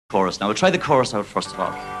Chorus. Now we'll try the chorus out first of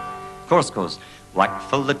all. Chorus goes, whack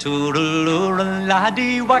full the toodaloo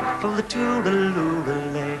laddie, whack full the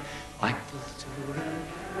toodaloo lay, whack full the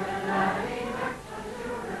toodaloo laddie, whack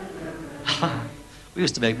full the toodaloo. We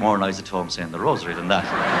used to make more noise at home saying the rosary than that.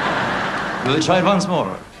 We'll try it once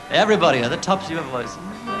more. Everybody at the tops of your voice.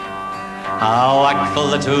 Ah, whack full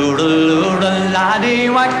the toodaloo laddie,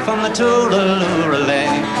 whack full the toodaloo lay,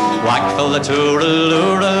 whack full the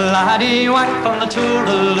toodaloo laddie, whack full the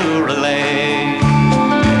toodaloo lay.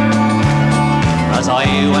 As I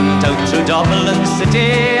went out through Dublin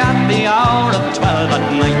city at the hour of 12 at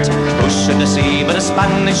night, who should I see but a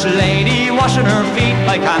Spanish lady washing her feet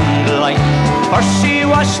by candlelight. First she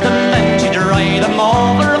washed them, then she dried them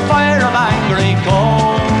over a fire of angry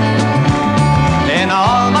coal. In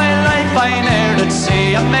all my life I ne'er did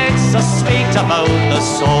see a maid so sweet about the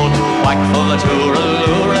soul. Whack full the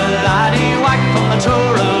toodaloo laddie, whack full the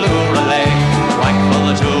toodaloo lay, whack full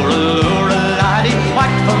the toodaloo laddie,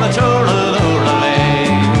 whack full the toodaloo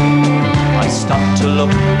lay. I stopped to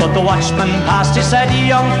look, but the watchman passed. He said,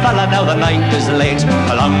 young fella, now the night is late.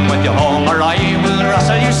 Along with you home or I will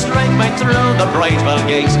rustle you straight right through the Brightwell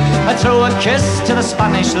gate. I threw a kiss to the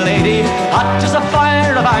Spanish lady, hot as a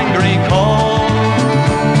fire of angry coal.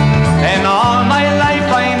 In all my life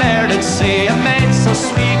I ne'er did see a maid so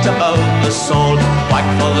sweet about the soul. Whack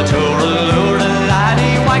full the toodaloo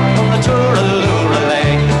laddie, whack full the toodaloo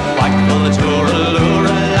lay, whack full the toodaloo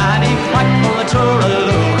laddie, whack full the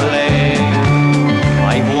toodaloo lay.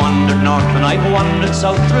 I've wandered north and I've wandered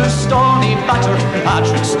south, through Stony Batter and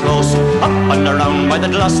Patrick's Close, up and around by the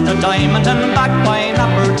Gloucester Diamond and back by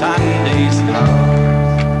Napper Tandy's house.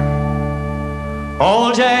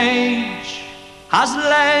 Old age has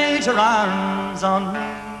laid her arms on me,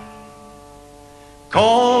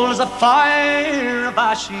 cold as a fire of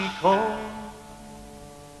ashy coal.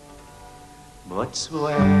 But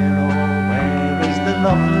where, oh where is the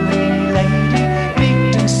lovely lady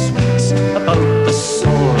beating sweets about the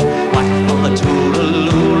soul? Whack full the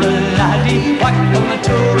toodaloo laddie, whack full the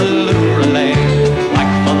toodaloo lay, whack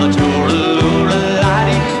full the toodaloo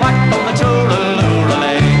laddie, whack full the toodaloo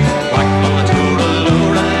lay, whack full the toodaloo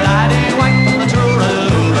laddie, whack full the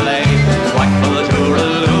toodaloo lay, whack full the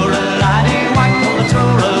toodaloo laddie, whack full the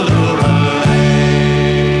toodaloo lay.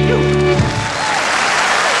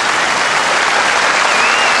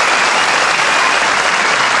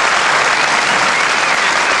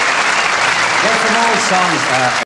 There's some old songs.